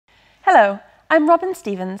Hello, I'm Robin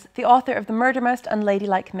Stevens, the author of the Murder Most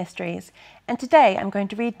Unladylike mysteries, and today I'm going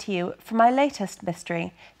to read to you from my latest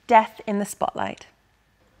mystery, Death in the Spotlight.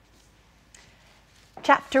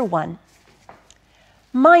 Chapter 1.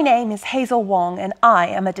 My name is Hazel Wong and I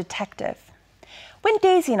am a detective. When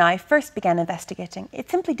Daisy and I first began investigating, it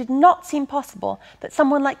simply did not seem possible that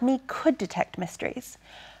someone like me could detect mysteries.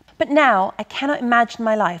 But now I cannot imagine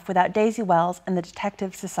my life without Daisy Wells and the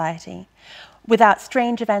Detective Society, without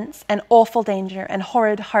strange events and awful danger and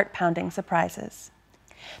horrid heart-pounding surprises.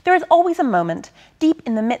 There is always a moment, deep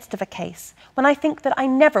in the midst of a case, when I think that I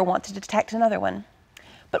never want to detect another one.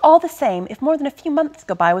 But all the same, if more than a few months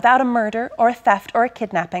go by without a murder or a theft or a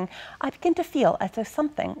kidnapping, I begin to feel as though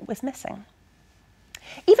something was missing.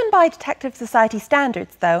 Even by Detective Society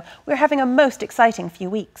standards, though, we're having a most exciting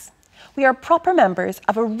few weeks. We are proper members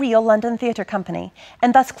of a real London theatre company,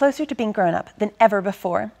 and thus closer to being grown up than ever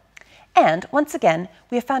before. And, once again,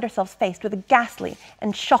 we have found ourselves faced with a ghastly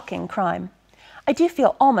and shocking crime. I do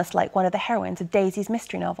feel almost like one of the heroines of Daisy's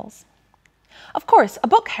mystery novels. Of course, a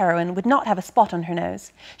book heroine would not have a spot on her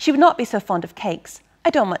nose. She would not be so fond of cakes. I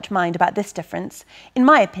don't much mind about this difference. In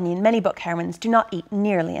my opinion, many book heroines do not eat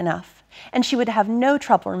nearly enough, and she would have no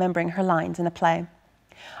trouble remembering her lines in a play.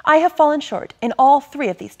 I have fallen short in all three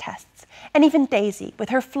of these tests, and even Daisy, with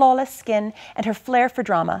her flawless skin and her flair for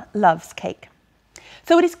drama, loves cake.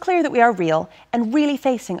 So it is clear that we are real and really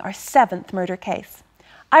facing our 7th murder case.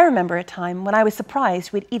 I remember a time when I was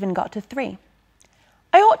surprised we'd even got to 3.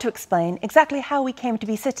 I ought to explain exactly how we came to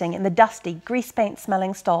be sitting in the dusty, grease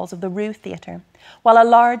paint-smelling stalls of the Rue Theatre, while a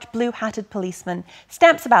large, blue-hatted policeman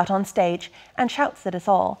stamps about on stage and shouts at us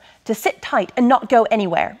all to sit tight and not go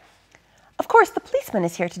anywhere. Of course, the policeman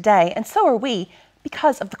is here today, and so are we,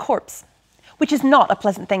 because of the corpse, which is not a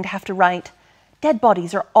pleasant thing to have to write. Dead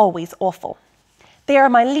bodies are always awful. They are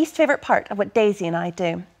my least favourite part of what Daisy and I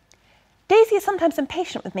do. Daisy is sometimes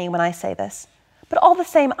impatient with me when I say this, but all the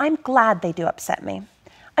same, I'm glad they do upset me.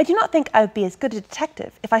 I do not think I would be as good a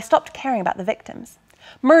detective if I stopped caring about the victims.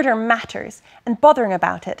 Murder matters, and bothering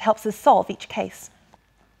about it helps us solve each case.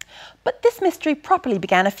 But this mystery properly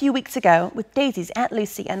began a few weeks ago with Daisy's Aunt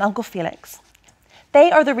Lucy and Uncle Felix.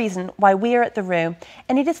 They are the reason why we are at the Rue,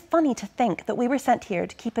 and it is funny to think that we were sent here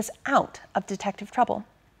to keep us out of detective trouble.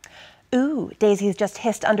 Ooh, Daisy has just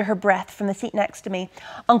hissed under her breath from the seat next to me.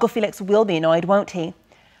 Uncle Felix will be annoyed, won't he?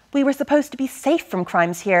 We were supposed to be safe from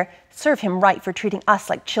crimes here. Serve him right for treating us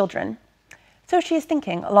like children. So she is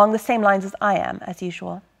thinking along the same lines as I am, as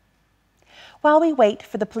usual. While we wait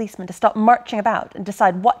for the policeman to stop marching about and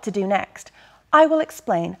decide what to do next, I will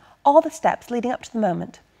explain all the steps leading up to the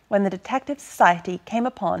moment when the Detective Society came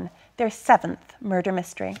upon their 7th murder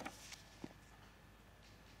mystery.